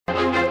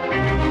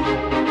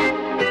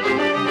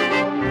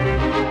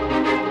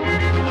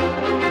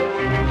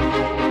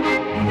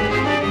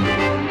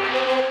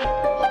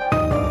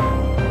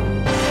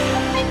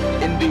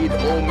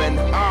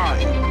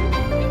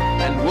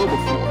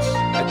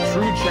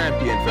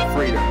champion for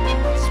freedom,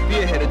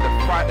 spearheaded the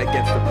fight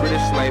against the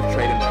British slave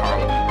trade in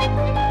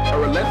Parliament. A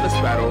relentless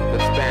battle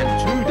that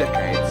spanned 2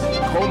 decades,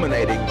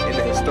 culminating in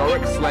the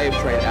historic Slave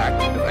Trade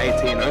Act of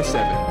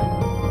 1807.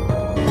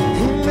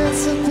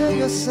 Emancipate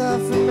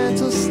yourself from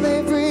mental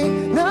slavery.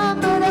 Now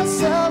that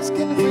ourselves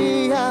can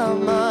free our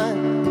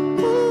mind.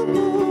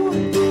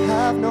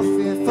 Have no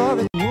fear for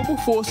it.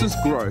 Wilberforce's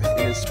growth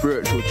in his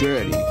spiritual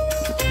journey,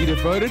 he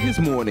devoted his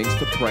mornings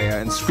to prayer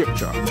and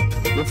scripture,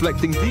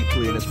 reflecting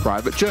deeply in his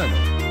private journal.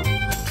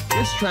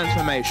 This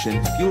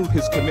transformation fueled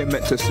his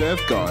commitment to serve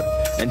God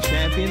and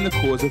champion the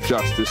cause of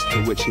justice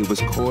to which he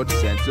was called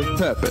sense of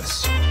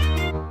purpose.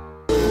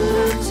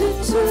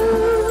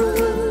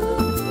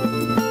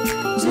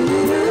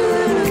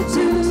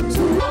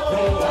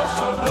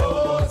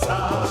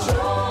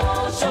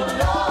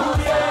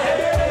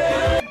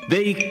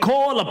 They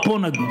call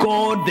upon a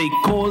God they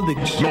call the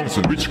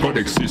Nonsense. Which God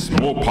exists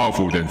more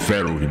powerful than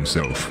Pharaoh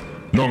himself?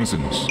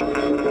 Nonsense.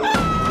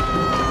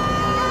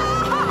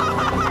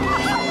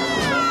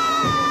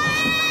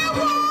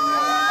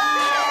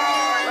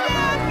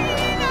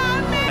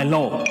 My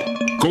Lord.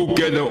 Go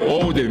gather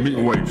all the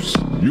midwives.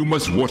 You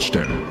must watch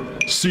them.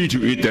 See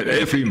to it that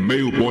every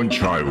male-born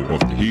child of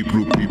the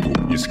Hebrew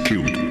people is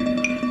killed.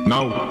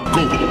 Now,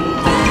 go!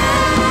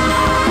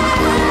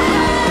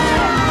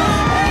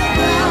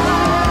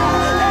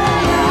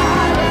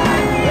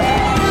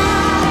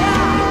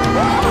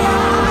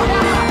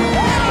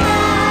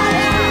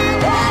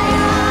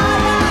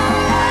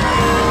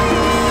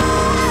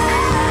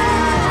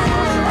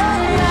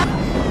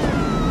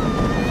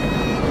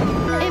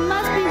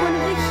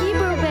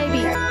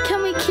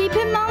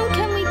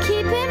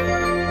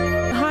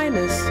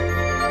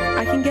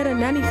 I can get a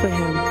nanny for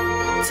him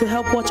to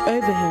help watch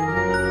over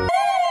him.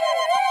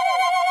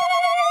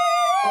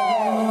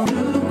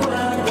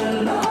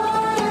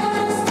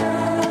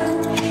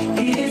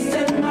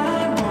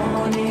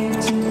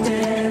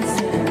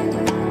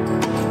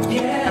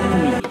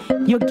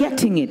 You're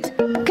getting it.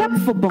 Clap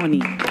for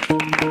Bonnie.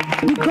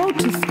 We go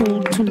to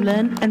school to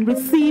learn and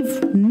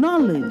receive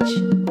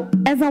knowledge.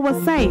 As I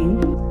was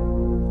saying,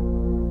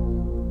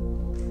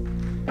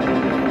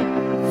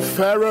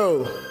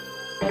 Pharaoh,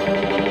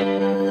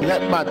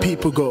 let my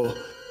people go.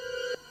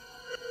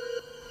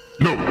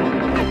 No!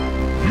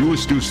 You are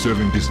still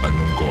serving this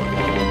unknown God.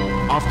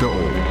 After all,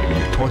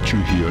 we taught you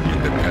here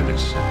in the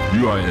palace.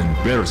 You are an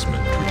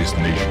embarrassment to this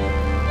nation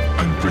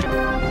and Britain.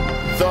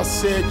 Thus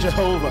said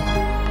Jehovah,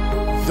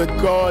 the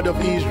God of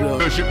Israel.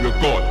 Worship your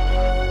God.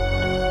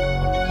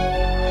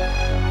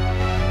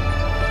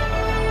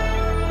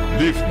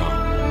 Leave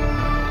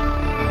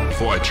now,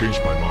 before I change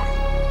my mind.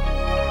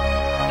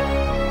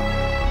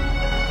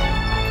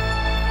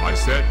 I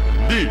said,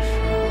 leave,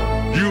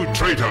 you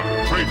traitor,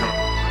 traitor.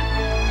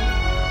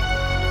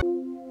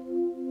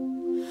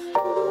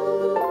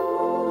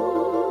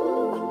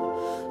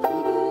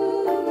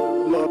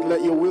 Lord,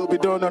 let your will be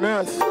done on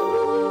earth.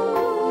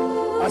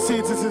 I see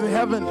it is in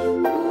heaven.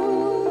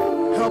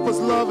 Help us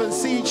love and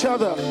see each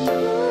other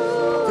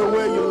the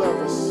way you love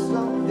us.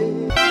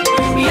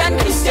 We are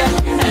Christian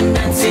and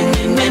dancing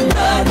in my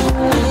blood.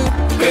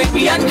 Great,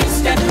 we are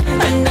Christian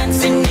and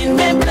dancing in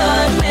my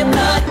blood, my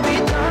blood.